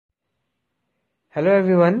Hello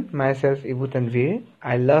everyone, myself Ibu Tanvir.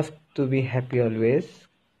 I love to be happy always.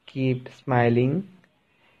 Keep smiling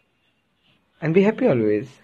and be happy always.